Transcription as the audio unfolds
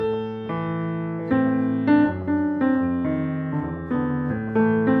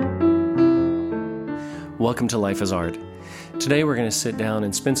Welcome to Life as Art. Today we're going to sit down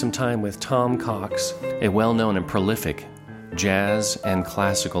and spend some time with Tom Cox, a well-known and prolific jazz and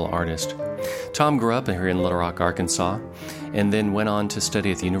classical artist. Tom grew up here in Little Rock, Arkansas, and then went on to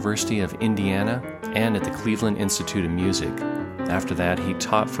study at the University of Indiana and at the Cleveland Institute of Music. After that, he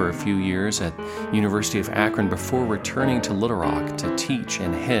taught for a few years at University of Akron before returning to Little Rock to teach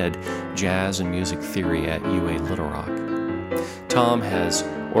and head jazz and music theory at UA Little Rock. Tom has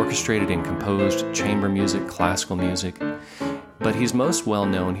orchestrated and composed chamber music, classical music, but he's most well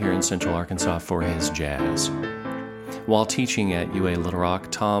known here in Central Arkansas for his jazz. While teaching at UA Little Rock,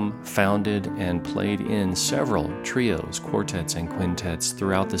 Tom founded and played in several trios, quartets, and quintets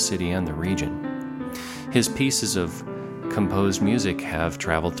throughout the city and the region. His pieces of composed music have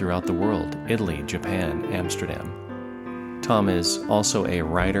traveled throughout the world: Italy, Japan, Amsterdam. Tom is also a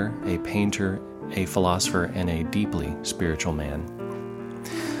writer, a painter, a philosopher, and a deeply spiritual man.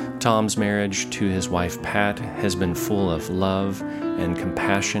 Tom's marriage to his wife Pat has been full of love and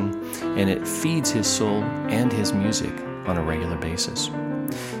compassion, and it feeds his soul and his music on a regular basis.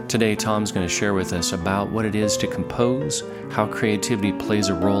 Today, Tom's going to share with us about what it is to compose, how creativity plays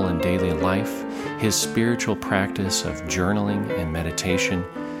a role in daily life, his spiritual practice of journaling and meditation.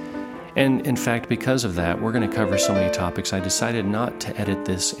 And in fact, because of that, we're going to cover so many topics, I decided not to edit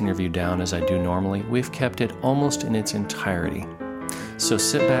this interview down as I do normally. We've kept it almost in its entirety. So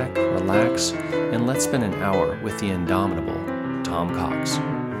sit back, relax, and let's spend an hour with the indomitable Tom Cox.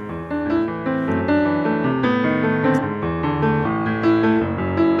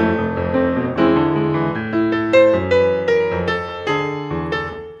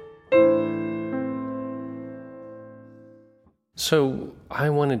 So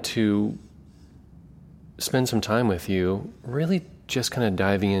I wanted to spend some time with you, really just kind of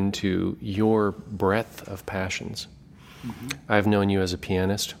diving into your breadth of passions. Mm-hmm. I've known you as a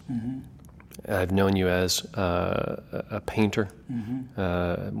pianist. Mm-hmm. I've known you as a painter,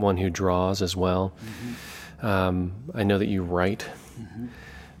 mm-hmm. One who draws as well. Mm-hmm. I know that you write.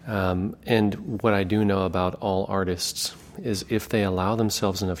 Mm-hmm. And what I do know about all artists is if they allow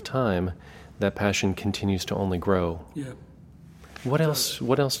themselves enough time, that passion continues to only grow. Yeah. What else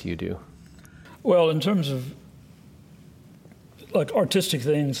do you do? Well, in terms of like artistic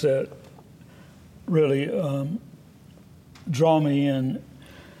things that really draw me in,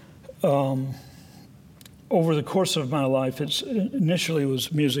 over the course of my life, initially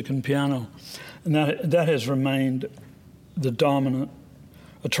was music and piano, and that has remained the dominant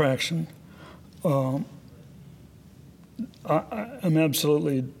attraction. I'm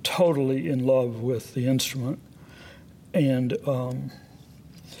absolutely, totally in love with the instrument. And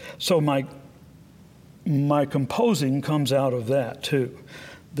so my composing comes out of that too.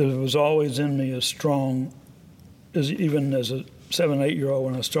 There was always in me a strong, even as a 7, 8-year-old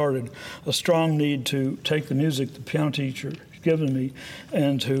when I started, a strong need to take the music the piano teacher had given me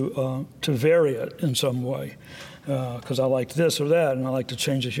and to vary it in some way, because I liked this or that and I like to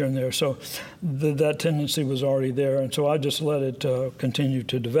change it here and there. So that tendency was already there, and so I just let it continue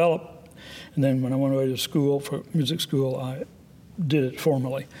to develop. And then when I went away to school, for music school, I did it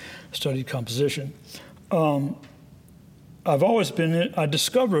formally, studied composition. I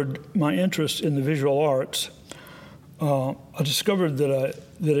discovered my interest in the visual arts. I discovered that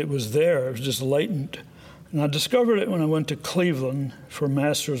it was there, it was just latent. And I discovered it when I went to Cleveland for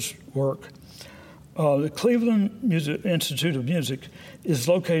master's work. The Cleveland Institute of Music is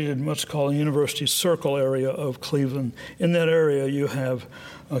located in what's called the University Circle area of Cleveland. In that area, you have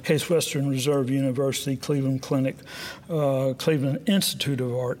Case Western Reserve University, Cleveland Clinic, Cleveland Institute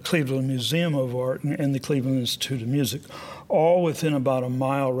of Art, Cleveland Museum of Art, and the Cleveland Institute of Music, all within about a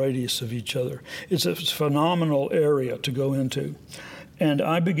mile radius of each other. It's a phenomenal area to go into. And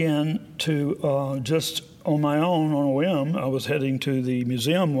I began to just on my own, on a whim, I was heading to the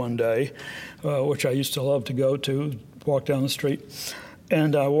museum one day, which I used to love to go to, walk down the street.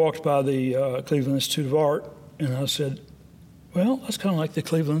 And I walked by the Cleveland Institute of Art, and I said, well, that's kind of like the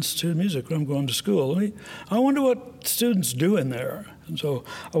Cleveland Institute of Music when I'm going to school. I wonder what students do in there. And so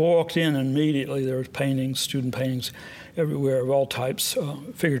I walked in, and immediately there was paintings, student paintings everywhere of all types,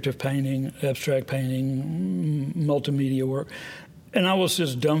 figurative painting, abstract painting, multimedia work. And I was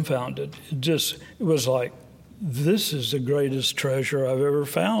just dumbfounded. It was like, this is the greatest treasure I've ever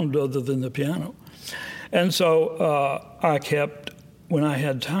found other than the piano. And so I kept, when I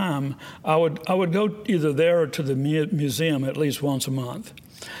had time, I would go either there or to the museum at least once a month.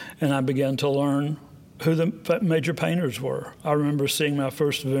 And I began to learn who the major painters were. I remember seeing my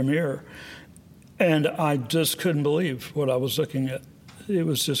first Vermeer, and I just couldn't believe what I was looking at. It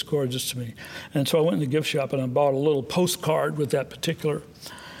was just gorgeous to me. And so I went in the gift shop and I bought a little postcard with that particular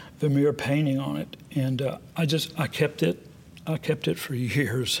Vermeer painting on it, and I kept it. I kept it for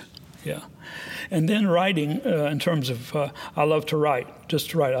years. Yeah, and then writing in terms of I love to write.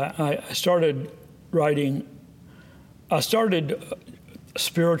 Just to write. I started writing. I started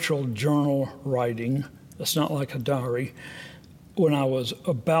spiritual journal writing. It's not like a diary. When I was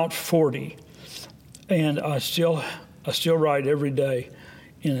about 40, and I still write every day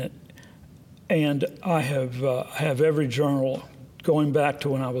in it. And I have every journal going back to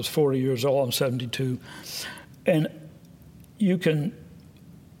when I was 40 years old. I'm 72, and you can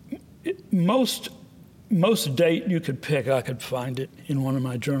most date you could pick. I could find it in one of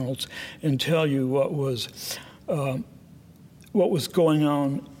my journals and tell you what was going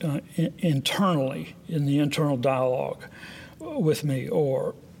on internally in the internal dialogue with me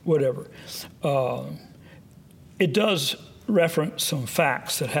or whatever. It does reference some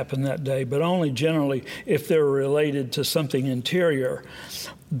facts that happened that day, but only generally if they're related to something interior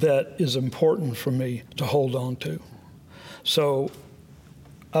that is important for me to hold on to. So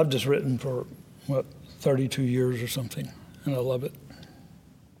I've just written for, 32 years or something, and I love it.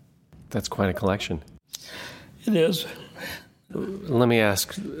 That's quite a collection. It is. Let me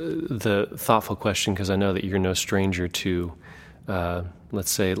ask the thoughtful question, because I know that you're no stranger to,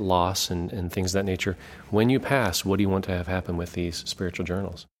 let's say, loss and things of that nature. When you pass, what do you want to have happen with these spiritual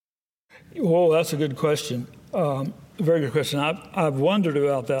journals? Well, that's a good question. A very good question. I've wondered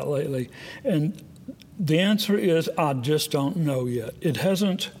about that lately, and the answer is I just don't know yet. It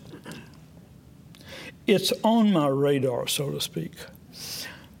hasn't. It's on my radar, so to speak.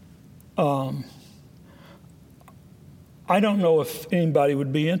 I don't know if anybody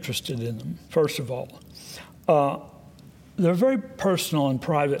would be interested in them, first of all. They're very personal and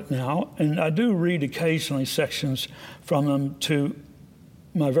private now, and I do read occasionally sections from them to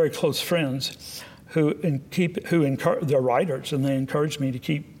my very close friends they're writers, and they encourage me to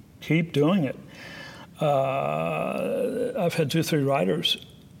keep doing it. I've had 2 or 3 writers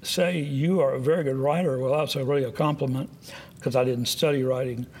say, "You are a very good writer." Well, that's really a compliment, because I didn't study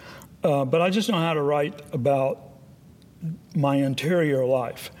writing. But I just know how to write about my interior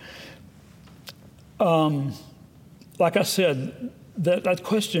life. Like I said, that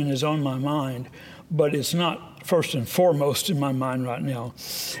question is on my mind, but it's not first and foremost in my mind right now.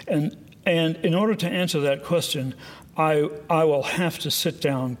 And in order to answer that question, I will have to sit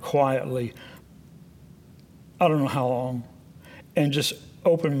down quietly, I don't know how long, and just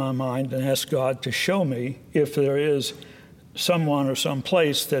open my mind and ask God to show me if there is someone or some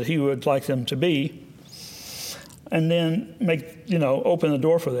place that He would like them to be, and then open the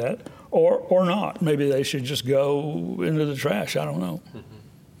door for that, or not. Maybe they should just go into the trash. I don't know. Mm-hmm.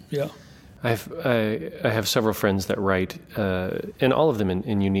 Yeah. I have several friends that write, and all of them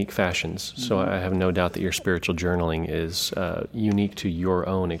in unique fashions. So I have no doubt that your spiritual journaling is unique to your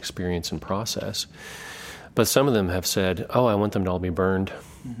own experience and process. But some of them have said, "Oh, I want them to all be burned."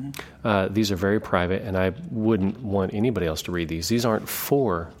 Mm-hmm. These are very private, and I wouldn't want anybody else to read these. These aren't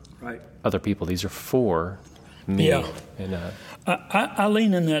for other people. These are for me. Yeah. And I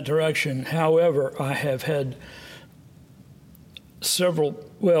lean in that direction. However, I have had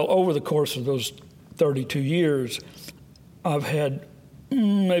over the course of those 32 years, I've had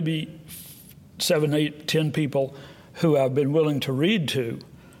maybe 7, 8, 10 people who I've been willing to read to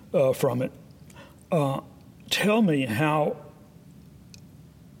from it tell me how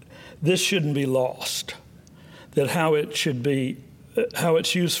this shouldn't be lost, that how it's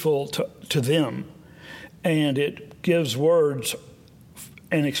useful to them, and it gives words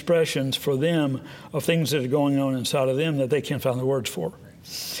and expressions for them of things that are going on inside of them that they can't find the words for.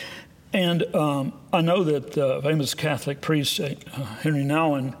 And I know that the famous Catholic priest, Henry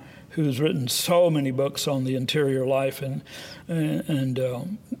Nouwen, who's written so many books on the interior life and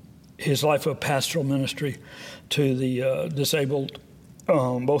his life of pastoral ministry to the disabled,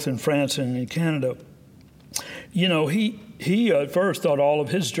 both in France and in Canada. He at first thought all of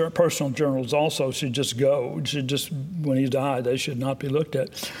his personal journals also should just go. When he died, they should not be looked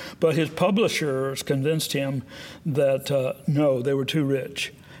at. But his publishers convinced him that no, they were too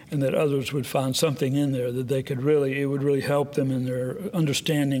rich, and that others would find something in there that it would really help them in their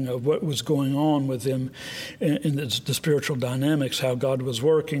understanding of what was going on with them in the spiritual dynamics, how God was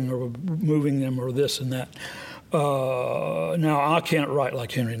working or moving them or this and that. Now, I can't write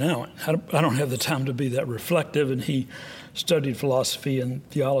like Henry Nouwen. I don't have the time to be that reflective, and he studied philosophy and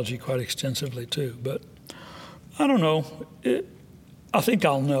theology quite extensively too. But I don't know. I think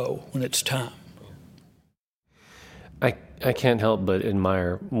I'll know when it's time. I can't help but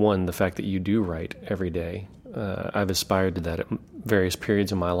admire, one, the fact that you do write every day. I've aspired to that at various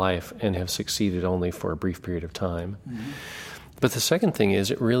periods of my life and have succeeded only for a brief period of time. Mm-hmm. But the second thing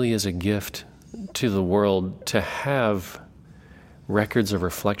is, it really is a gift to the world to have records of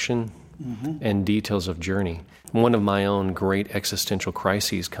reflection and details of journey. One of my own great existential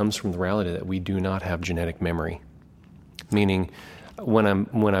crises comes from the reality that we do not have genetic memory. Meaning,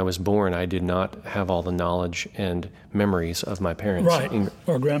 when I was born, I did not have all the knowledge and memories of my parents. Right,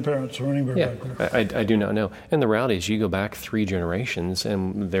 or grandparents or anybody. Yeah, back there. I do not know. And the reality is, you go back 3 generations,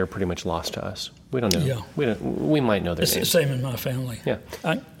 and they're pretty much lost to us. We don't know. Yeah. We might know their It's names. the same in my family. Yeah.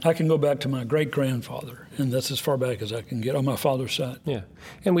 I can go back to my great-grandfather, and that's as far back as I can get on my father's side. Yeah,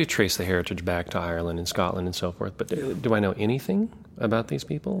 and we've traced the heritage back to Ireland and Scotland and so forth. But do I know anything about these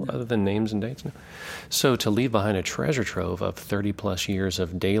people other than names and dates? No. So to leave behind a treasure trove of 30-plus years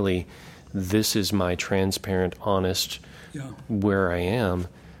of daily, this is my transparent, honest, where I am,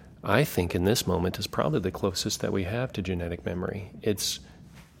 I think in this moment is probably the closest that we have to genetic memory.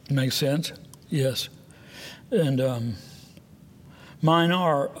 Makes sense? Yes. And mine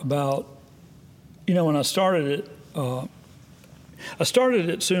are about, when I started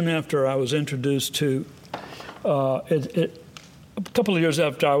it soon after I was introduced to, a couple of years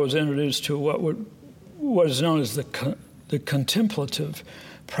after I was introduced to what is known as the contemplative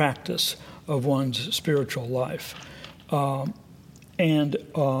practice of one's spiritual life. And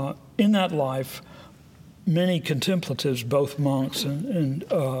in that life, many contemplatives, both monks and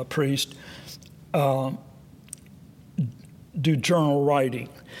priests, do journal writing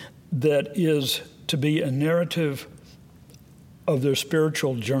that is to be a narrative of their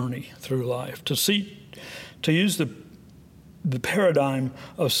spiritual journey through life, to use the paradigm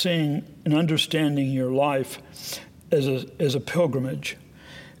of seeing and understanding your life as a pilgrimage,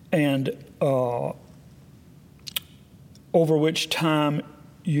 and over which time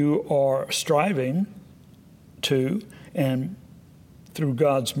you are striving to, and through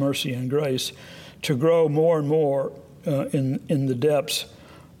God's mercy and grace, to grow more and more in the depths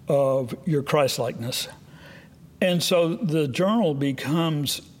of your Christ-likeness. And so the journal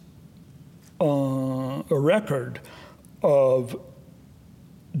becomes a record of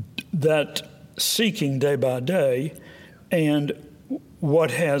that seeking day by day, and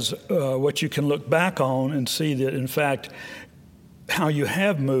what you can look back on and see that, in fact, how you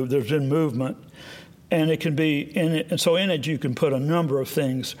have moved. There's been movement, and it can be in it. And so in it, you can put a number of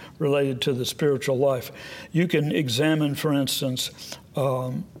things related to the spiritual life. You can examine, for instance,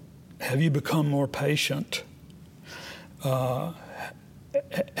 have you become more patient? Have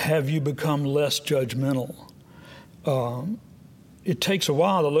you become less judgmental? It takes a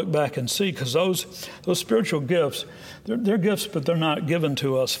while to look back and see, because those spiritual gifts, they're gifts, but they're not given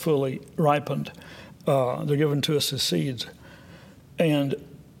to us fully ripened. They're given to us as seeds. And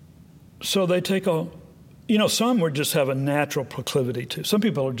so they take some we just have a natural proclivity to. Some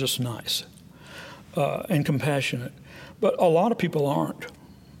people are just nice and compassionate, but a lot of people aren't.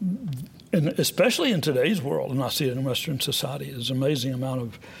 And especially in today's world, and I see it in Western society, there's an amazing amount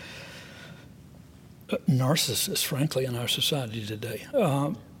of narcissists, frankly, in our society today.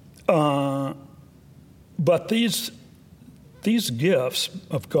 But these gifts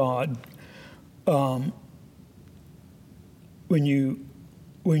of God, when you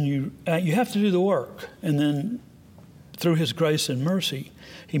have to do the work, and then through His grace and mercy,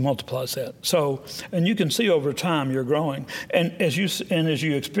 He multiplies that. So, and you can see over time you're growing, and as you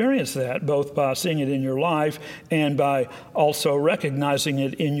experience that, both by seeing it in your life and by also recognizing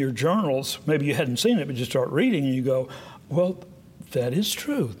it in your journals. Maybe you hadn't seen it, but you start reading and you go, "Well, that is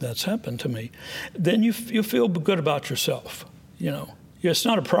true. That's happened to me." Then you feel good about yourself. It's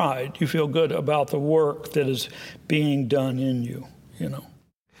not a pride. You feel good about the work that is being done in you.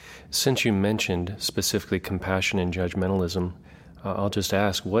 Since you mentioned specifically compassion and judgmentalism, I'll just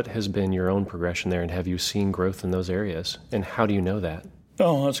ask, what has been your own progression there, and have you seen growth in those areas? And how do you know that?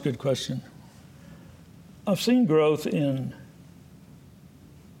 Oh, that's a good question. I've seen growth in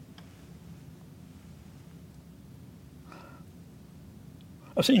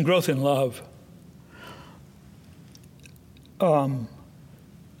love.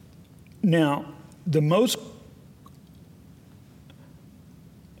 Now, the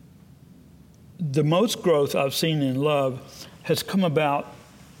most growth I've seen in love has come about,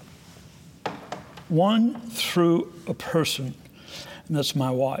 one, through a person, and that's my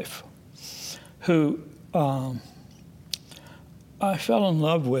wife, who I fell in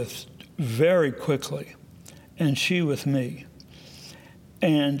love with very quickly, and she with me.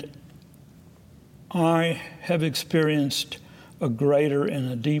 And I have experienced a greater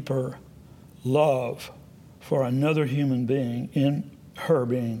and a deeper love for another human being, in her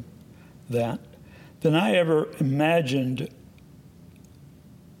being that, than I ever imagined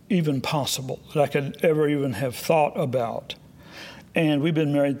even possible, that I could ever even have thought about. And we've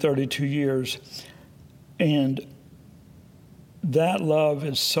been married 32 years. And that love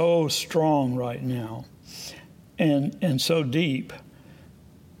is so strong right now and so deep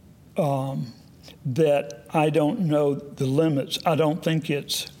that I don't know the limits. I don't think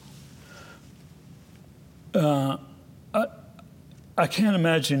it's... I can't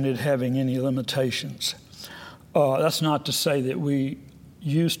imagine it having any limitations. That's not to say that we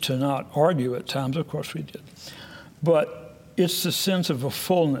used to not argue at times. Of course we did. But it's the sense of a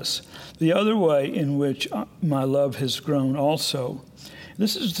fullness. The other way in which my love has grown also,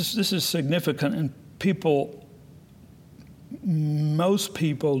 this is significant, and most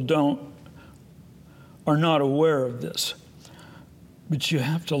people are not aware of this, but you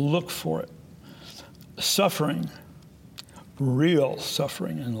have to look for it. Suffering, real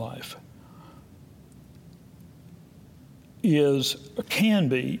suffering in life, can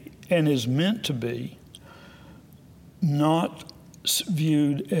be and is meant to be not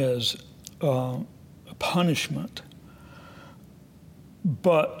viewed as a punishment,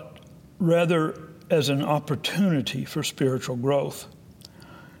 but rather as an opportunity for spiritual growth.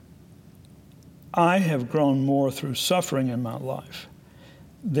 I have grown more through suffering in my life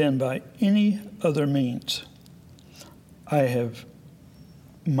than by any other means.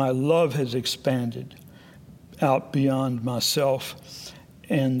 My love has expanded out beyond myself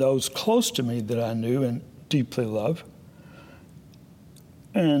and those close to me that I knew and deeply love.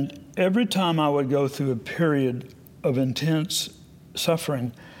 And every time I would go through a period of intense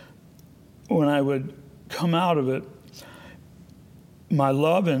suffering, when I would come out of it,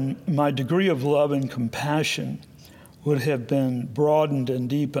 my degree of love and compassion would have been broadened and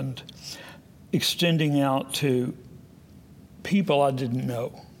deepened, extending out to people I didn't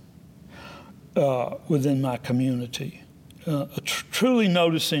know within my community. Truly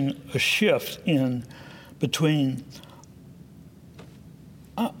noticing a shift between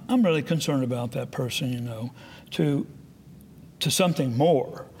I'm really concerned about that person, to something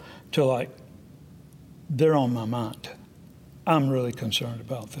more, to like, they're on my mind. I'm really concerned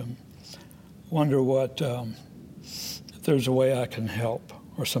about them. Wonder if there's a way I can help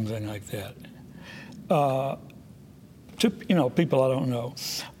or something like that. To people I don't know.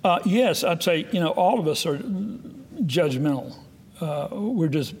 Yes, I'd say, all of us are judgmental. We're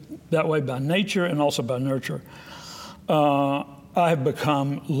just that way by nature and also by nurture. I have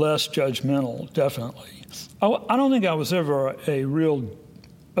become less judgmental, definitely. I don't think I was ever a real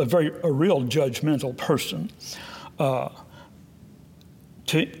judgmental person,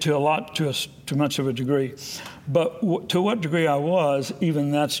 to much of a degree. But to what degree I was,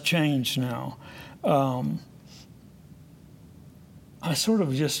 even that's changed now. I sort of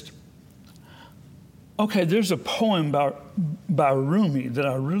there's a poem by Rumi that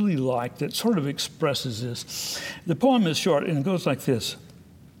I really like that sort of expresses this. The poem is short and it goes like this.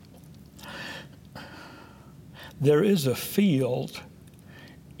 There is a field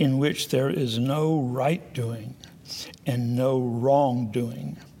in which there is no right doing and no wrong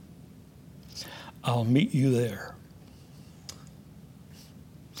doing. I'll meet you there.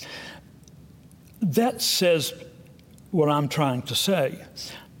 That says what I'm trying to say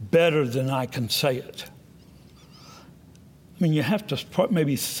better than I can say it. I mean, you have to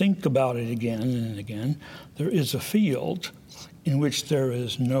maybe think about it again and again. There is a field in which there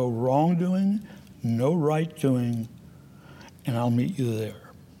is no wrongdoing, no right doing, and I'll meet you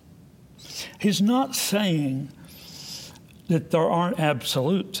there. He's not saying that there aren't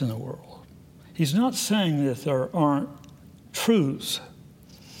absolutes in the world. He's not saying that there aren't truths.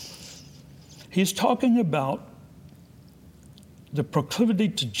 He's talking about the proclivity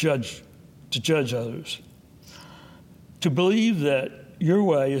to judge others, to believe that your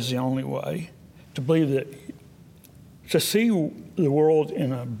way is the only way, to see the world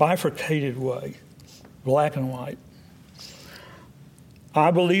in a bifurcated way, black and white.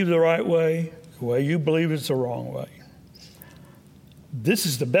 I believe the right way, the way you believe is the wrong way. This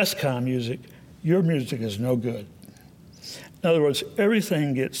is the best kind of music. Your music is no good. In other words,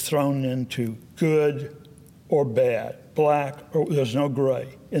 everything gets thrown into good or bad, black, or there's no gray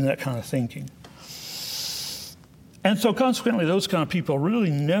in that kind of thinking. And so consequently, those kind of people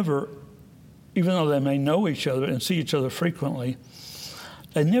really never, even though they may know each other and see each other frequently,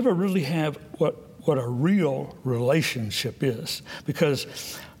 they never really have what a real relationship is,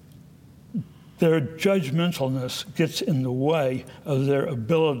 because their judgmentalness gets in the way of their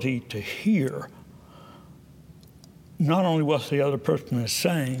ability to hear not only what the other person is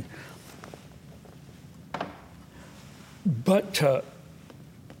saying, but to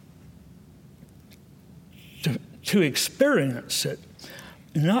experience it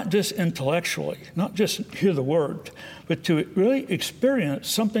not just intellectually, not just hear the word, but to really experience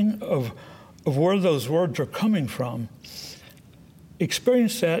something of where those words are coming from,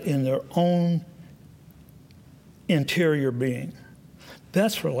 experience that in their own interior being.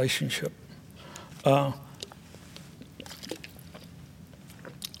 That's relationship. And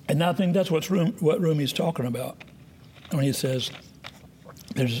I think that's what Rumi's talking about when he says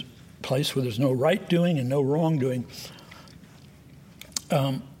there's a place where there's no right doing and no wrongdoing.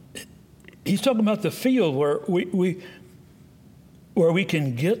 He's talking about the field where we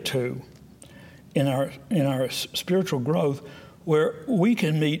can get to in our spiritual growth, where we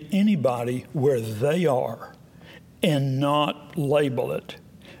can meet anybody where they are and not label it.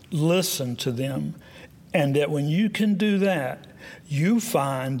 Listen to them. And that when you can do that, you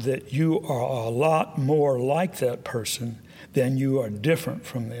find that you are a lot more like that person than you are different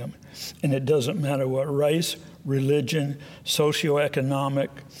from them. And it doesn't matter what race, religion, socioeconomic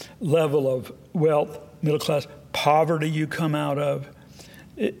level of wealth, middle class, poverty you come out of.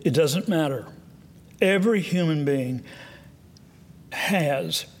 It doesn't matter. Every human being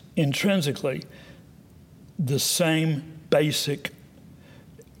has intrinsically the same basic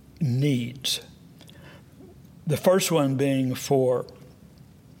needs. The first one being for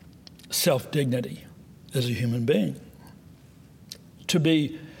self-dignity as a human being.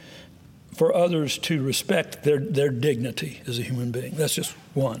 For others to respect their dignity as a human being. That's just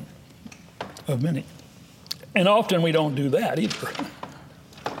one of many. And often we don't do that either.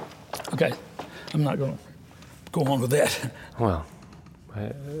 Okay, I'm not going to go on with that. Well,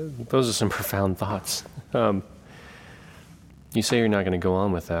 those are some profound thoughts. You say you're not going to go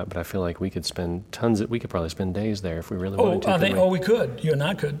on with that, but I feel like we could probably spend days there if we really wanted to. We could. You and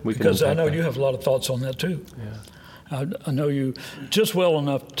I could. Because I know you have a lot of thoughts on that too. Yeah. I know you just well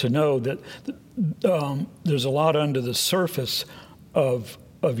enough to know that there's a lot under the surface of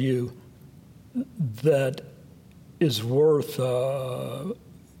you that is worth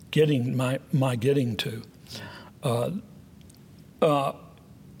getting getting to. And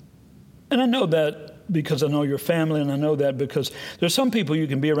I know that because I know your family, and I know that because there's some people you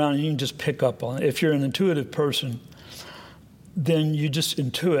can be around and you can just pick up on. If you're an intuitive person, then you just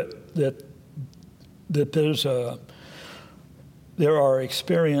intuit that there are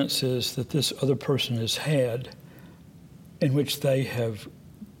experiences that this other person has had in which they have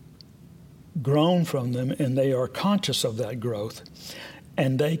grown from them, and they are conscious of that growth,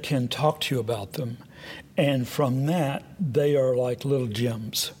 and they can talk to you about them. And from that, they are like little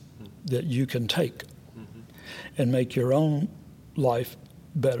gems that you can take and make your own life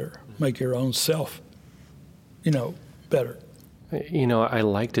better, make your own self, better. I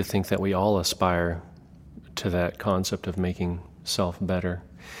like to think that we all aspire to that concept of making self better.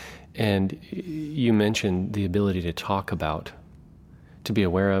 And you mentioned the ability to talk about, to be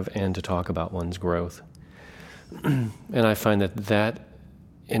aware of and to talk about one's growth. And I find that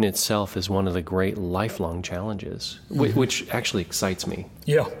in itself is one of the great lifelong challenges, which actually excites me.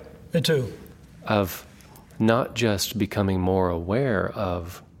 Yeah, me too. Of not just becoming more aware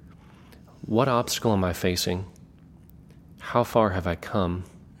of what obstacle am I facing, how far have I come,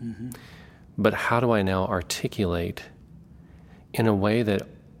 but how do I now articulate in a way that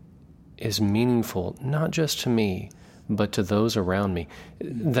is meaningful, not just to me, but to those around me,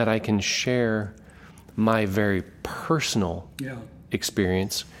 that I can share my very personal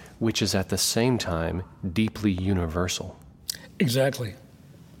experience, which is at the same time deeply universal. Exactly.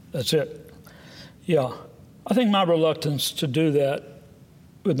 That's it. Yeah. I think my reluctance to do that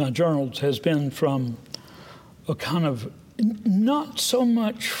with my journals has been from a kind of, not so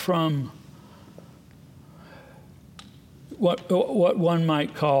much from what one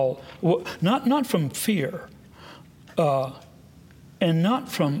might call, not from fear, and not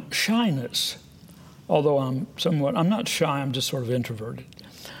from shyness, although I'm not shy, I'm just sort of introverted.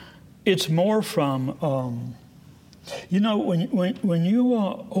 It's more from, when you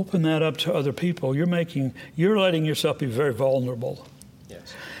open that up to other people, you're letting yourself be very vulnerable.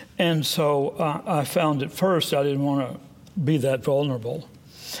 Yes. And so I found at first I didn't want to be that vulnerable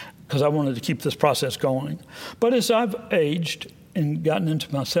because I wanted to keep this process going. But as I've aged and gotten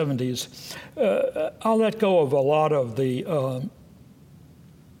into my 70s, I'll let go of a lot of the...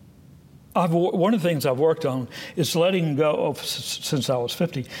 one of the things I've worked on is letting go of, since I was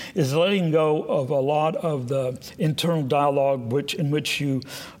 50, is letting go of a lot of the internal dialogue in which you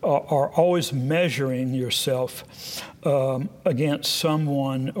are always measuring yourself against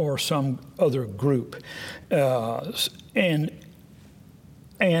someone or some other group, and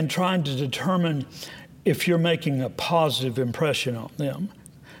trying to determine if you're making a positive impression on them,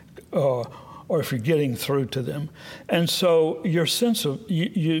 or if you're getting through to them. And so your sense of,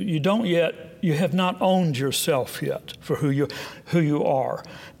 you have not owned yourself yet for who you are.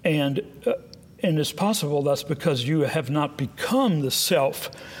 And it's possible that's because you have not become the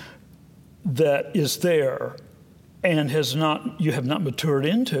self that is there and you have not matured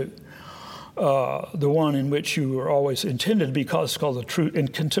into the one in which you were always intended to be, because it's called the true, in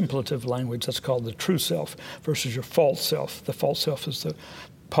contemplative language, that's called the true self versus your false self. The false self is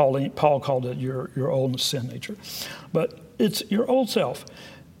Paul called it your old sin nature. But it's your old self.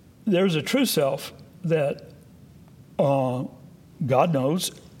 There's a true self that God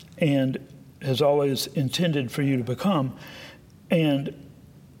knows and has always intended for you to become. And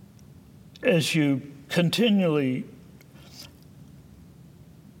as you continually,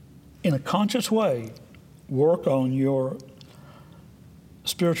 in a conscious way, work on your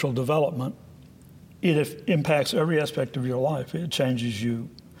spiritual development, it impacts every aspect of your life. It changes you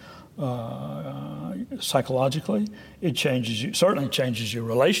psychologically. It certainly changes you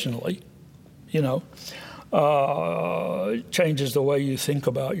relationally, changes the way you think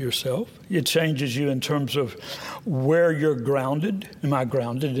about yourself. It changes you in terms of where you're grounded. Am I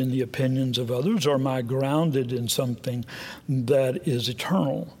grounded in the opinions of others, or am I grounded in something that is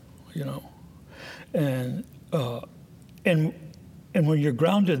eternal? And when you're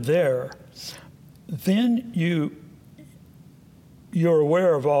grounded there, then you're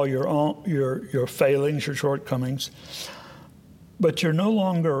aware of all your failings, your shortcomings, but you're no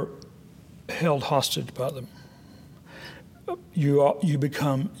longer held hostage by them. You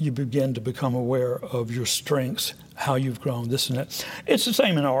begin to become aware of your strengths, how you've grown, this and that. It's the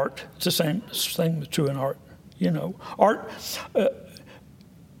same in art. It's the same thing true in art. Art.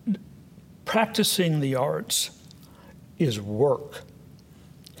 Practicing the arts is work.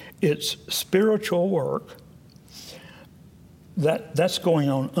 It's spiritual work that's going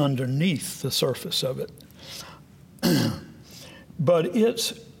on underneath the surface of it. But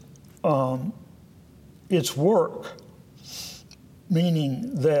it's work,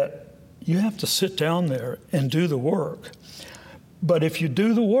 meaning that you have to sit down there and do the work. But if you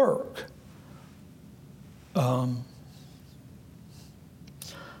do the work,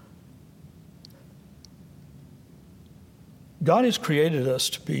 God has created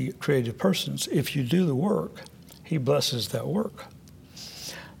us to be creative persons. If you do the work, He blesses that work.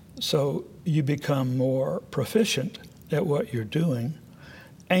 So you become more proficient at what you're doing,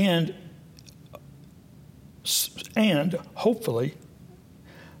 and hopefully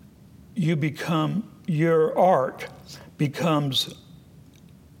your art becomes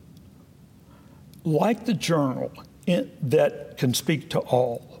like the journal that can speak to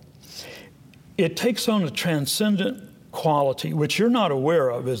all. It takes on a transcendent quality, which you're not aware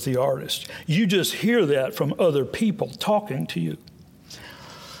of as the artist. You just hear that from other people talking to you.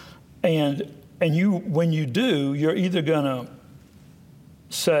 And when you do, you're either going to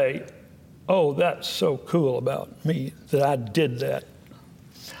say, oh, that's so cool about me that I did that.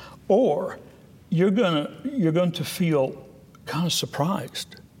 Or you're going to feel kind of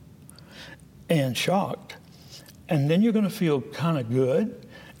surprised and shocked. And then you're going to feel kind of good.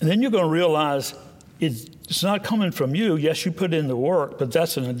 And then you're going to realize it's not coming from you. Yes, you put in the work, but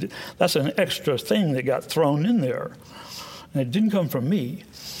that's an extra thing that got thrown in there. And it didn't come from me.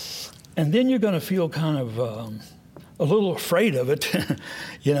 And then you're going to feel kind of a little afraid of it.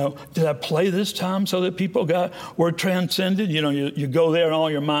 Did I play this time so that people were transcended? You go there in all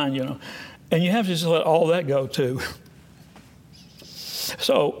your mind, and you have to just let all that go too.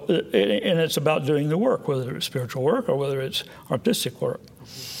 So, and it's about doing the work, whether it's spiritual work or whether it's artistic work.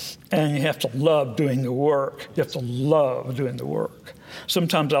 And you have to love doing the work. You have to love doing the work.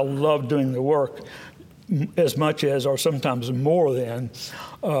 Sometimes I love doing the work as much as, or sometimes more than,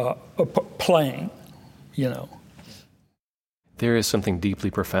 playing, There is something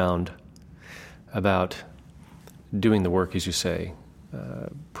deeply profound about doing the work, as you say,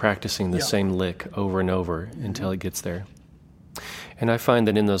 practicing the same lick over and over until it gets there. And I find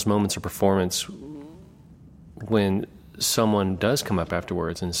that in those moments of performance, when someone does come up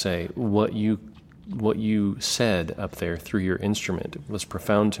afterwards and say, what you said up there through your instrument was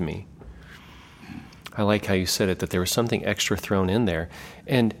profound to me. I like how you said it, that there was something extra thrown in there.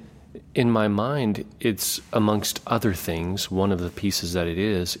 And in my mind, it's amongst other things, one of the pieces that it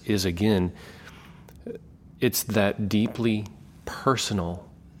is again, it's that deeply personal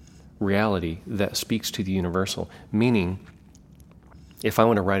reality that speaks to the universal. Meaning, if I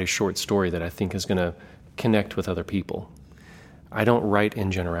want to write a short story that I think is going to connect with other people, I don't write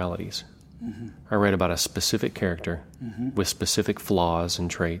in generalities. Mm-hmm. I write about a specific character with specific flaws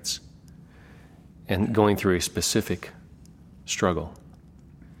and traits and going through a specific struggle.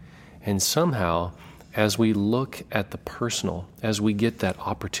 And somehow, as we look at the personal, as we get that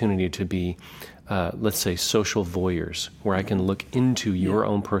opportunity to be, let's say, social voyeurs, where I can look into your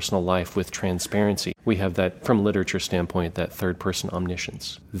own personal life with transparency, we have that, from literature standpoint, that third-person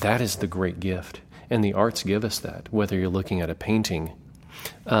omniscience. That is the great gift. And the arts give us that, whether you're looking at a painting.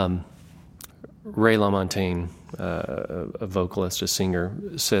 Ray LaMontagne, a vocalist, a singer,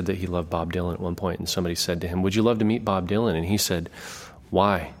 said that he loved Bob Dylan at one point, and somebody said to him, "Would you love to meet Bob Dylan?" And he said,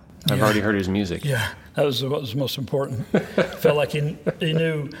 "Why? I've already heard his music." Yeah, that was what was most important. Felt like he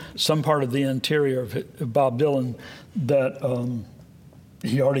knew some part of the interior of Bob Dylan that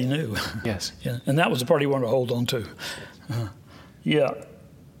he already knew. Yes. Yeah, and that was the part he wanted to hold on to. Yeah.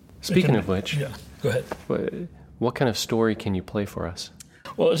 Speaking of which, yeah, go ahead. What kind of story can you play for us?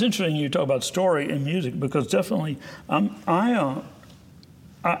 Well, it's interesting you talk about story in music, because definitely I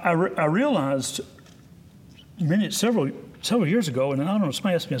realized several years ago, and I don't know,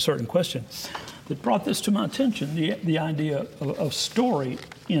 somebody asked me a certain question that brought this to my attention, the idea of story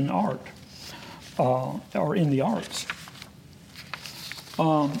in art, or in the arts.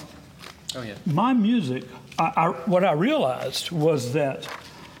 My music, what I realized was that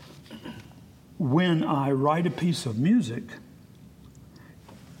when I write a piece of music,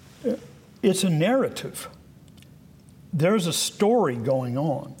 it's a narrative. There's a story going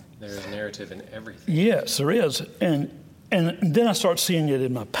on. There's a narrative in everything. Yes, there is. And then I start seeing it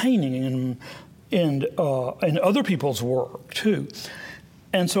in my painting and other people's work too.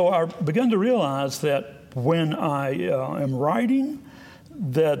 And so I began to realize that when I am writing,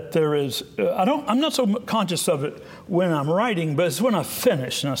 that there is, I'm not so conscious of it when I'm writing, but it's when I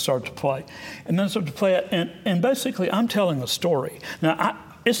finish and I start to play. And then I start to play it, and basically I'm telling a story. Now,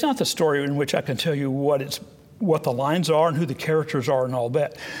 it's not the story in which I can tell you what the lines are and who the characters are and all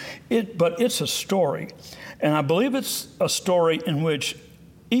that. But it's a story. And I believe it's a story in which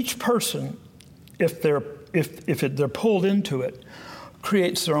each person, if they're pulled into it,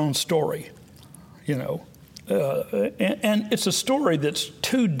 creates their own story, you know. And it's a story that's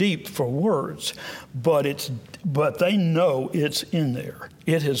too deep for words, but they know it's in there.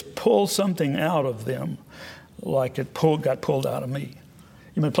 It has pulled something out of them, like it got pulled out of me.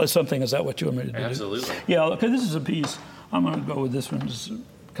 You may play something. Is that what you want me to do? Absolutely. Yeah. Okay. This is a piece. I'm going to go with this one. It's a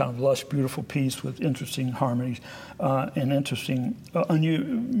kind of lush, beautiful piece with interesting harmonies and interesting,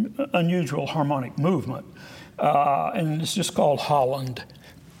 unusual harmonic movement, and it's just called Holland.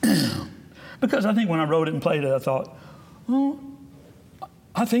 Because I think when I wrote it and played it, I thought, well,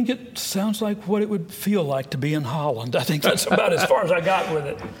 I think it sounds like what it would feel like to be in Holland. I think that's about as far as I got with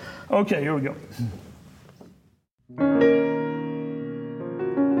it. Okay, here we go.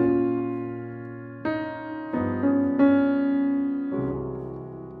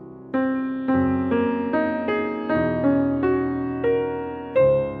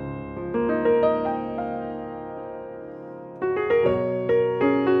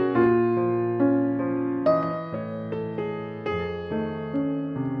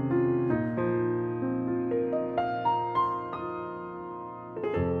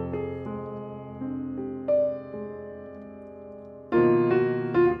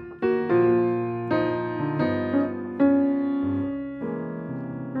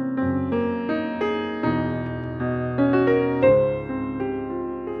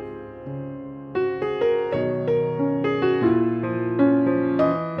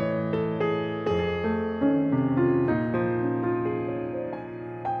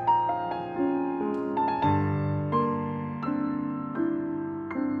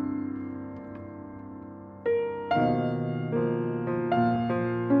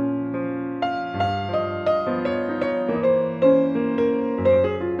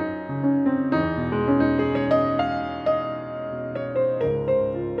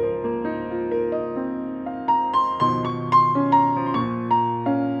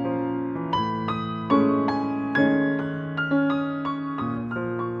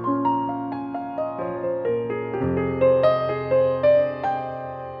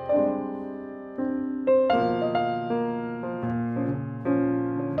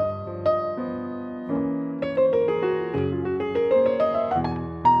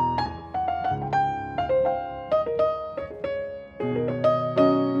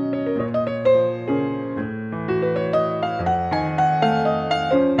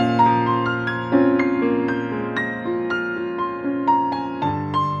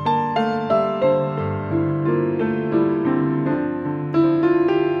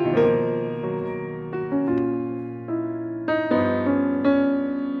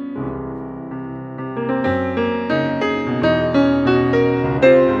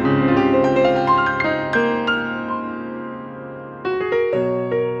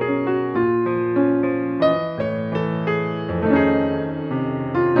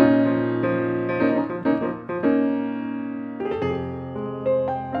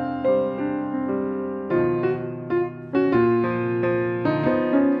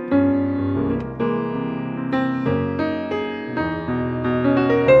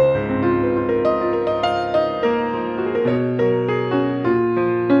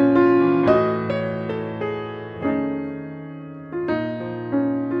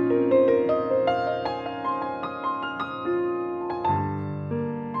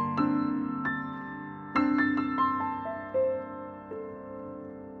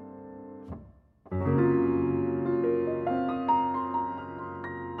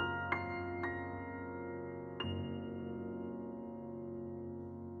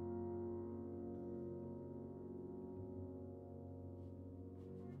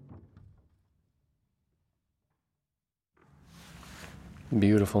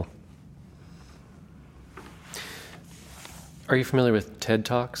 Beautiful. Are you familiar with TED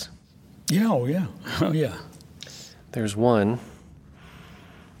Talks? Yeah, oh yeah, oh yeah. There's one,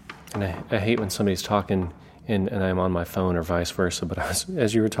 and I hate when somebody's talking and I'm on my phone or vice versa, but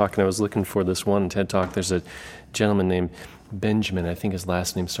as you were talking, I was looking for this one TED Talk. There's a gentleman named Benjamin. I think his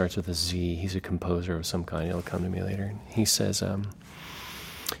last name starts with a Z. He's a composer of some kind. He'll come to me later. He says,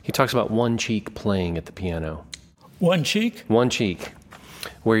 he talks about one cheek playing at the piano. One cheek? One cheek,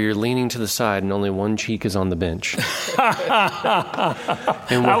 where you're leaning to the side and only one cheek is on the bench. I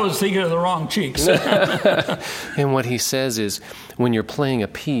was thinking of the wrong cheeks. And what he says is, when you're playing a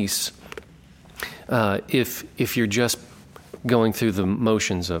piece, if you're just going through the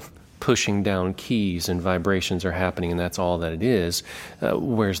motions of pushing down keys and vibrations are happening and that's all that it is,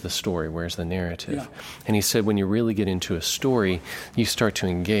 where's the story? Where's the narrative? Yeah. And he said when you really get into a story, you start to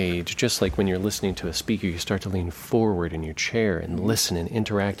engage. Just like when you're listening to a speaker, you start to lean forward in your chair and listen and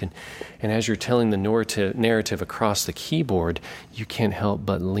interact. And as you're telling the narrative across the keyboard, you can't help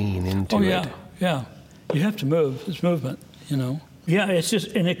but lean into it. Oh, yeah. You have to move. It's movement, Yeah, it's just,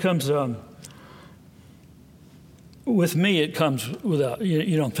 and it comes... with me, it comes without,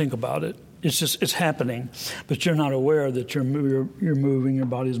 you don't think about it. It's just, it's happening, but you're not aware that you're moving, your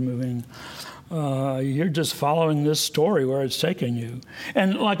body's moving. You're just following this story where it's taking you.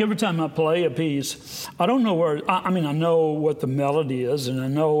 And like every time I play a piece, I don't know where, I know what the melody is, and I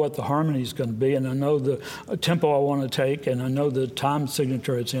know what the harmony is going to be, and I know the tempo I want to take, and I know the time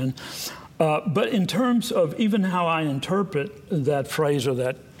signature it's in. But in terms of even how I interpret that phrase or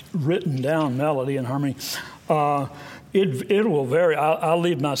that written down melody and harmony, it will vary. I'll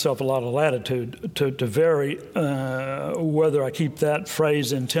leave myself a lot of latitude to vary whether I keep that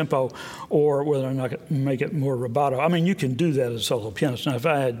phrase in tempo or whether I not make it more rubato. You can do that as a solo pianist. Now, if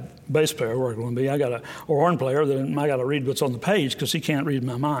I had a bass player working with me, or horn player, then I got to read what's on the page because he can't read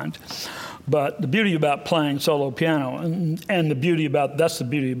my mind. But the beauty about playing solo piano, and that's the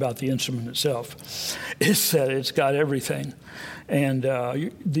beauty about the instrument itself, is that it's got everything. And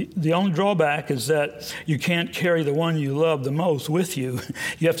the only drawback is that you can't carry the one you love the most with you.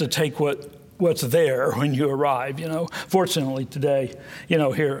 You have to take what's there when you arrive, Fortunately today,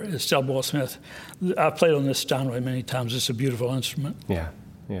 here at Stella Boyle Smith, I've played on this Steinway many times. It's a beautiful instrument. Yeah.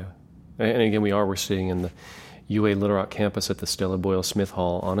 And again, we're sitting in the UA Little Rock campus at the Stella Boyle Smith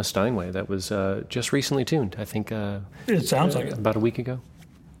Hall on a Steinway that was just recently tuned, I think. It sounds like it. About a week ago,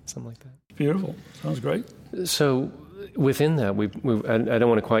 something like that. Beautiful. Sounds great. So within that, I don't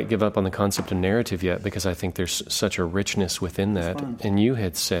want to quite give up on the concept of narrative yet because I think there's such a richness within that. And you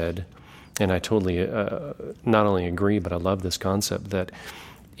had said, and I totally not only agree, but I love this concept that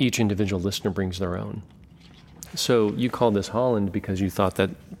each individual listener brings their own. So you called this Holland because you thought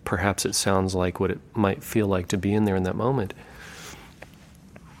that perhaps it sounds like what it might feel like to be in there in that moment.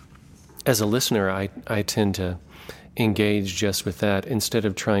 As a listener, I tend to engage just with that. Instead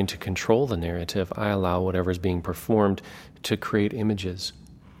of trying to control the narrative, I allow whatever's being performed to create images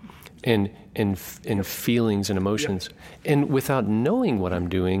and feelings and emotions. Yeah. And without knowing what I'm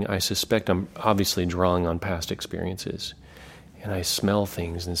doing, I suspect I'm obviously drawing on past experiences. And I smell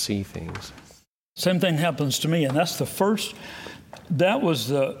things and see things. Same thing happens to me, and that was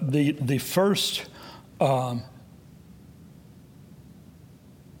the first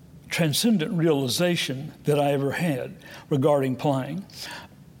transcendent realization that I ever had regarding playing.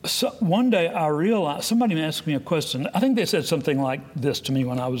 So one day I realized, somebody asked me a question. I think they said something like this to me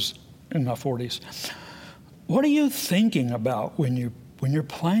when I was in my 40s. What are you thinking about when you're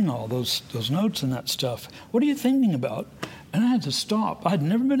playing all those notes and that stuff? What are you thinking about? And I had to stop. I'd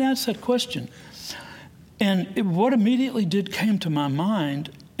never been asked that question. And what immediately came to my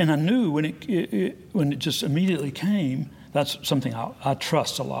mind, and I knew when it just immediately came, that's something I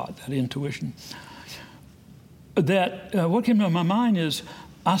trust a lot, that intuition. That what came to my mind is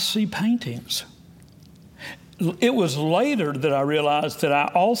I see paintings. It was later that I realized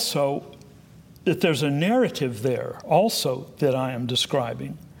that there's a narrative there also that I am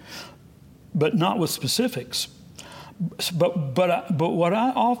describing, but not with specifics. But what I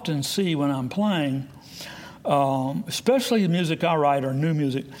often see when I'm playing, especially the music I write or new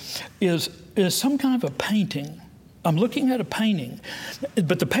music, is some kind of a painting. I'm looking at a painting,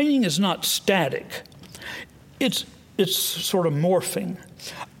 but the painting is not static. It's sort of morphing,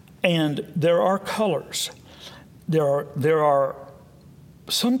 and there are colors.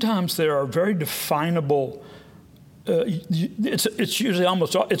 Sometimes there are very definable. It's usually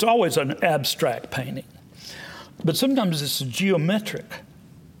it's always an abstract painting, but sometimes it's geometric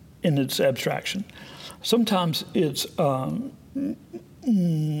in its abstraction. Sometimes it's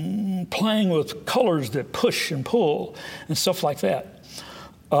playing with colors that push and pull and stuff like that.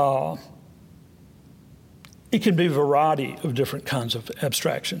 It can be a variety of different kinds of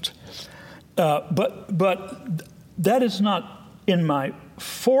abstractions. But that is not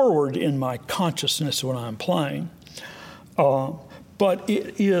forward in my consciousness when I'm playing. But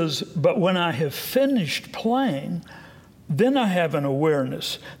when I have finished playing, then I have an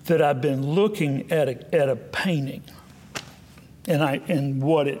awareness that I've been looking at a painting, and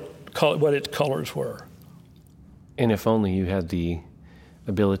what its colors were. And if only you had the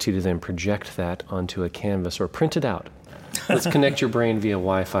ability to then project that onto a canvas or print it out. Let's connect your brain via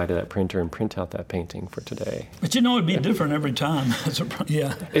Wi-Fi to that printer and print out that painting for today. But it'd be different every time.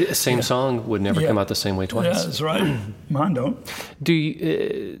 Yeah. Same song would never come out the same way twice. Yeah, that's right. Mine don't.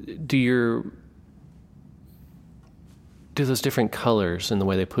 Do those different colors and the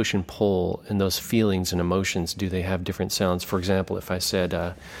way they push and pull and those feelings and emotions, do they have different sounds? For example, if I said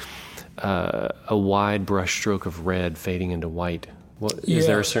a wide brush stroke of red fading into white, is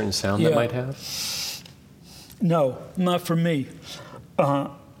there a certain sound that might have? No, not for me.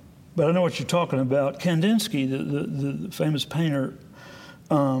 But I know what you're talking about. Kandinsky, the famous painter,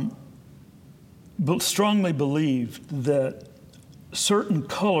 strongly believed that certain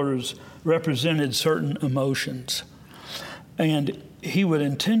colors represented certain emotions. And he would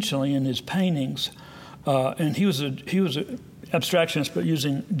intentionally, in his paintings, and he was an abstractionist, but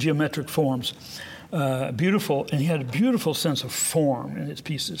using geometric forms, beautiful, and he had a beautiful sense of form in his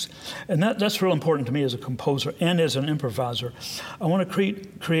pieces. And that's real important to me as a composer and as an improviser. I want to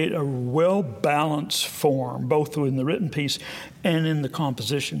create a well-balanced form, both in the written piece and in the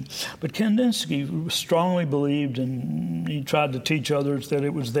composition. But Kandinsky strongly believed, and he tried to teach others that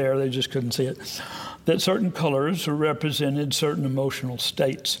it was there, they just couldn't see it, that certain colors represented certain emotional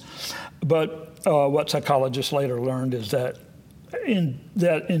states. But what psychologists later learned is that in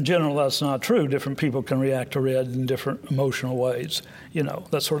general, that's not true. Different people can react to red in different emotional ways,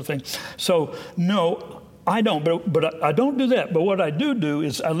 that sort of thing. So, no, I don't. But I don't do that. But what I do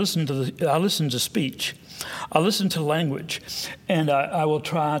is I listen to speech, I listen to language, and I will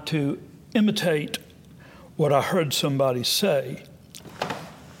try to imitate what I heard somebody say.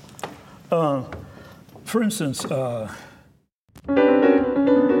 For instance.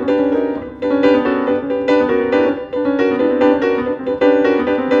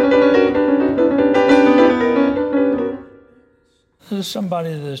 There's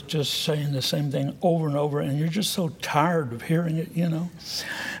somebody that's just saying the same thing over and over, and you're just so tired of hearing it,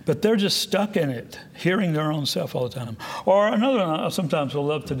 But they're just stuck in it, hearing their own self all the time. Or another one I sometimes will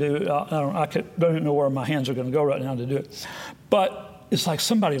love to do, I don't even know where my hands are going to go right now to do it, but it's like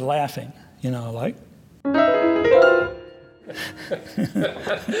somebody laughing, like. Or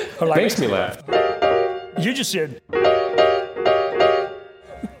like makes me laugh. You just said.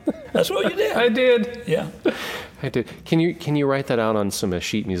 That's what you did. I did. Yeah. I did. Can you write that out on some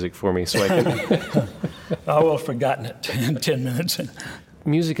sheet music for me so I can? I will have forgotten it in 10 minutes.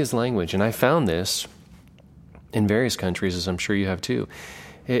 Music is language, and I found this in various countries, as I'm sure you have too.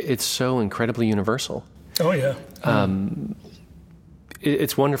 It's so incredibly universal. Oh, yeah.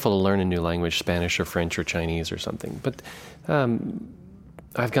 It's wonderful to learn a new language, Spanish or French or Chinese or something. But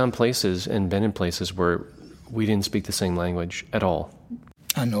I've gone places and been in places where we didn't speak the same language at all.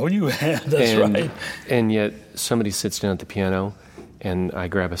 I know you have, that's right. And yet somebody sits down at the piano and I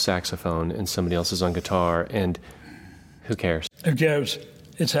grab a saxophone and somebody else is on guitar, and who cares? Who cares?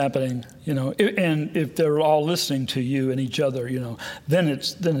 It's happening, and if they're all listening to you and each other, then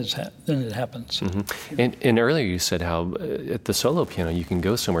it happens. Mm-hmm. And earlier you said how at the solo piano you can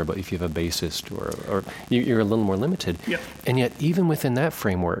go somewhere, but if you have a bassist or you're a little more limited. Yeah. And yet even within that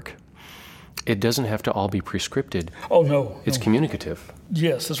framework, it doesn't have to all be prescripted. Oh, no. It's communicative.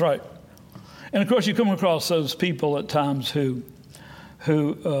 Yes, that's right. And, of course, you come across those people at times who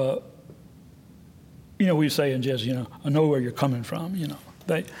we say in jazz, I know where you're coming from,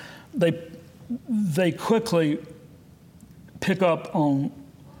 They quickly pick up on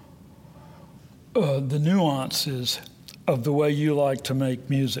the nuances of the way you like to make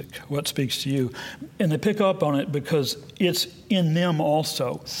music, what speaks to you. And they pick up on it because it's in them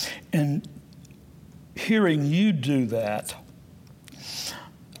also. And hearing you do that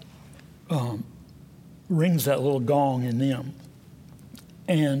rings that little gong in them.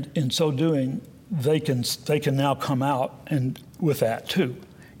 And in so doing, they can now come out and with that too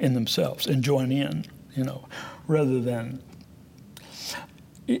in themselves and join in, rather than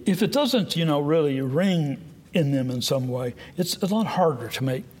if it doesn't, really ring in them in some way, it's a lot harder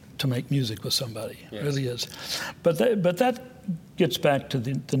to make music with somebody. Yes. It really is. But that gets back to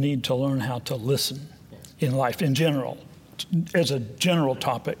the need to learn how to listen in life in general, as a general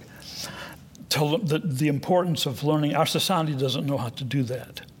topic. the importance of learning. Our society doesn't know how to do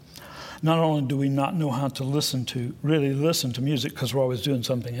that. Not only do we not know how to really listen to music because we're always doing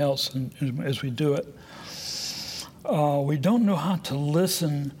something else as we do it, we don't know how to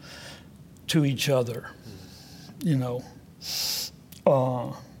listen to each other.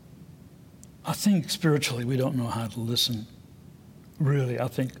 I think spiritually we don't know how to listen. Really, I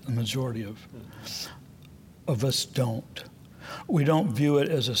think the majority of us don't. We don't view it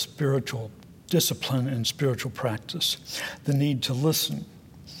as a spiritual discipline and spiritual practice, the need to listen.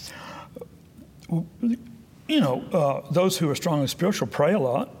 Those who are strongly spiritual pray a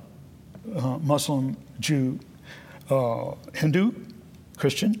lot, Muslim, Jew, Hindu,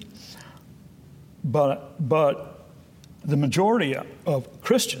 Christian, but the majority of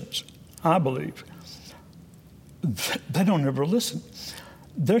Christians, I believe, they don't ever listen.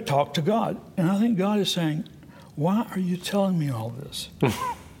 They talk to God, and I think God is saying, "Why are you telling me all this?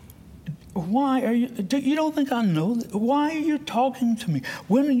 Why are you don't think I know that? Why are you talking to me?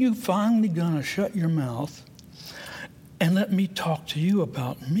 When are you finally going to shut your mouth and let me talk to you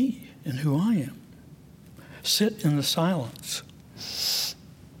about me and who I am? Sit in the silence."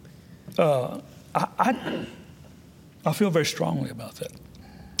 I feel very strongly about that.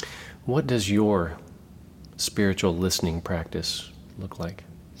 What does your spiritual listening practice look like?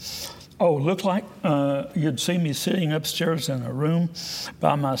 Look like you'd see me sitting upstairs in a room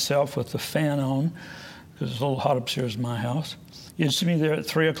by myself with the fan on, because it's a little hot upstairs in my house. You'd see me there at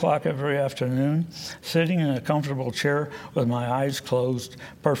 3 o'clock every afternoon, sitting in a comfortable chair with my eyes closed,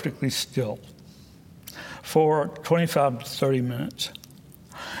 perfectly still, for 25 to 30 minutes.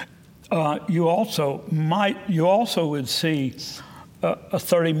 You also would see a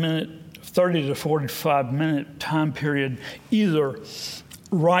 30 to 45 minute time period, either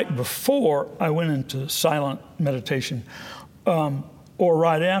right before I went into silent meditation, or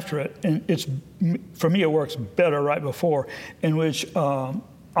right after it. And for me, it works better right before, in which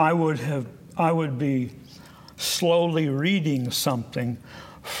I would be slowly reading something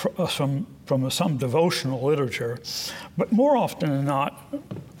from some devotional literature, but more often than not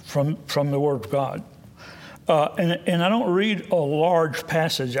from the Word of God. And I don't read a large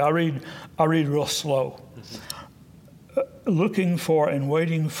passage. I read real slow, looking for and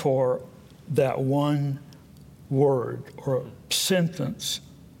waiting for that one word or sentence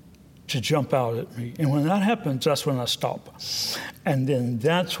to jump out at me. And when that happens, that's when I stop. And then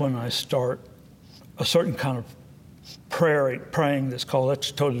that's when I start a certain kind of praying that's called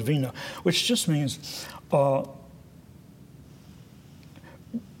Lectio Divina, which just means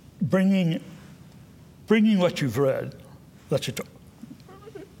bringing what you've read,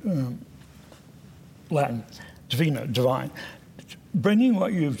 Latin, Divina, divine, bringing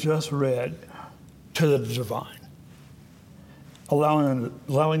what you've just read to the divine,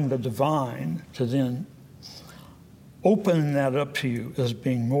 allowing the divine to then open that up to you as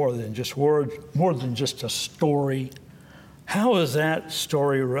being more than just words, more than just a story. How is that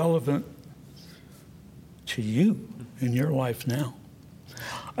story relevant to you in your life now?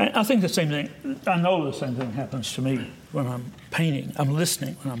 I think the same thing, I know the same thing happens to me when I'm painting. I'm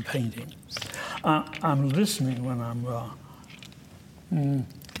listening when I'm painting. I'm listening when I'm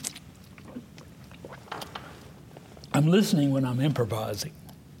listening when I'm improvising.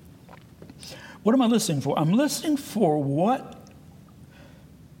 What am I listening for? I'm listening for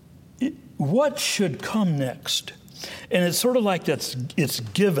what should come next. And it's sort of like it's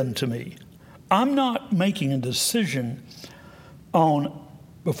given to me. I'm not making a decision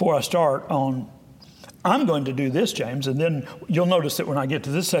before I start I'm going to do this, James, and then you'll notice that when I get to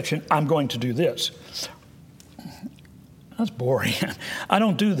this section, I'm going to do this. That's boring. I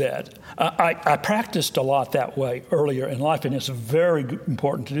don't do that. I practiced a lot that way earlier in life, and it's very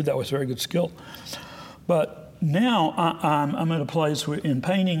important to do that with very good skill. But now I'm at a place in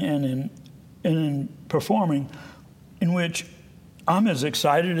painting and in performing in which I'm as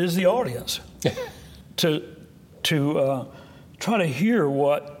excited as the audience to try to hear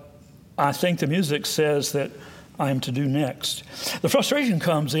what I think the music says that I am to do next. The frustration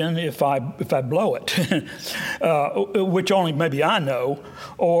comes in if I blow it, which only maybe I know,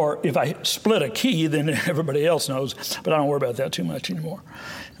 or if I split a key, then everybody else knows. But I don't worry about that too much anymore,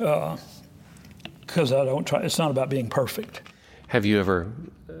 because I don't try. It's not about being perfect. Have you ever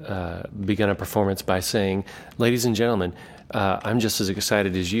begun a performance by saying, "Ladies and gentlemen, I'm just as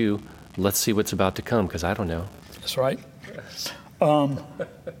excited as you. Let's see what's about to come, because I don't know." That's right.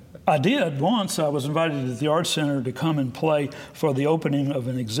 I did once. I was invited to the Arts Center to come and play for the opening of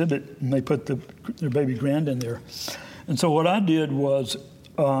an exhibit, and they put their baby grand in there. And so what I did was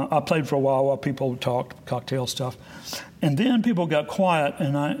I played for a while people talked, cocktail stuff. And then people got quiet,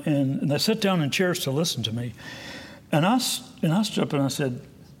 and they sat down in chairs to listen to me. And I stood up and I said,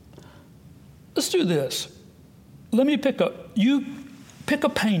 let's do this. Let me pick a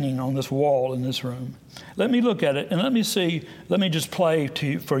painting on this wall in this room. Let me look at it, and let me just play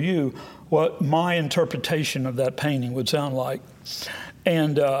for you what my interpretation of that painting would sound like.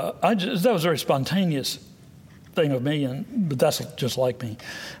 And that was a very spontaneous thing of me, but that's just like me.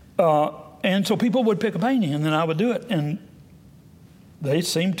 And so people would pick a painting, and then I would do it, and they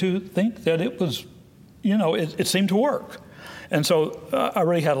seemed to think that it was, it seemed to work. And so I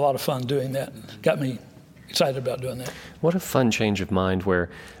really had a lot of fun doing that. Got me excited about doing that. What a fun change of mind where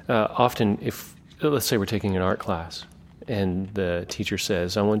often if, let's say we're taking an art class, and the teacher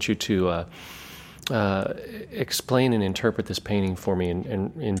says, I want you to explain and interpret this painting for me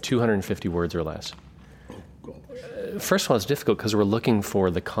in 250 words or less. First of all, it's difficult because we're looking for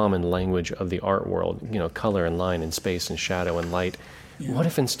the common language of the art world, color and line and space and shadow and light. Yeah. What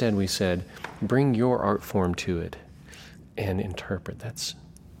if instead we said, bring your art form to it and interpret?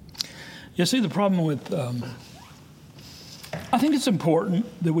 You see, the problem with, I think it's important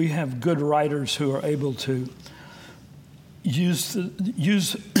that we have good writers who are able to use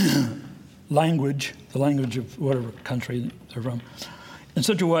language, the language of whatever country they're from, in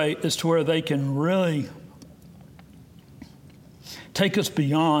such a way as to where they can really take us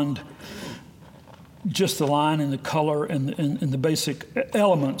beyond just the line and the color and the basic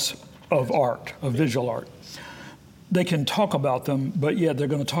elements of art, of visual art. They can talk about them, but yeah, they're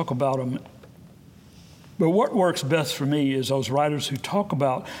going to talk about them. But what works best for me is those writers who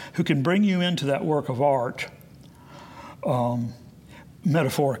who can bring you into that work of art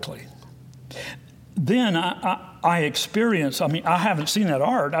metaphorically. Then I experience, I haven't seen that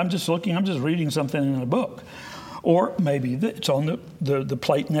art, I'm just reading something in a book. Or maybe it's on the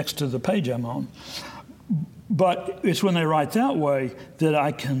plate next to the page I'm on. But it's when they write that way that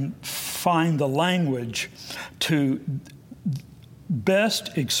I can find the language to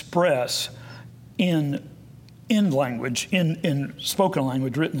best express in language, in spoken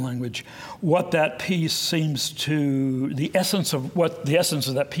language, written language, what that piece seems to, the essence of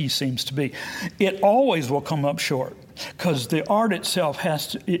that piece seems to be. It always will come up short because the art itself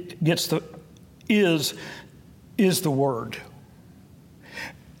is the word.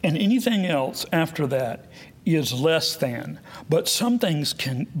 And anything else after that is less than. But some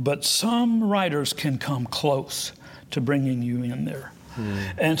writers can come close to bringing you in there.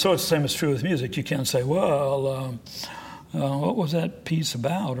 And so it's the same as true with music. You can't say, well, what was that piece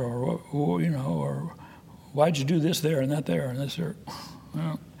about? Or why'd you do this there and that there and this there?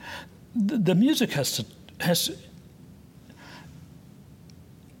 Well, the music has to,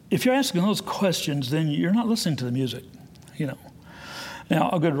 if you're asking those questions, then you're not listening to the music, Now,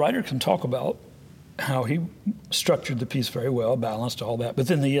 a good writer can talk about how he structured the piece very well, balanced all that, but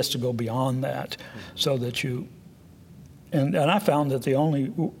then he has to go beyond that so that you... And I found that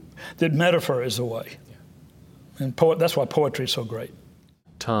that metaphor is the way. And that's why poetry is so great.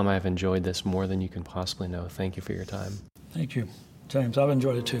 Tom, I've enjoyed this more than you can possibly know. Thank you for your time. Thank you, James. I've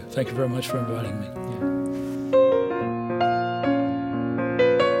enjoyed it too. Thank you very much for inviting me. Yeah.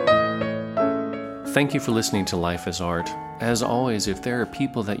 Thank you for listening to Life as Art. As always, if there are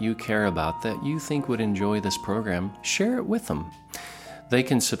people that you care about that you think would enjoy this program, share it with them. They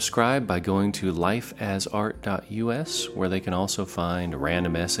can subscribe by going to lifeasart.us, where they can also find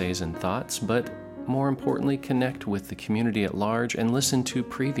random essays and thoughts, but more importantly, connect with the community at large and listen to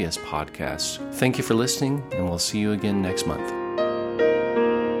previous podcasts. Thank you for listening, and we'll see you again next month.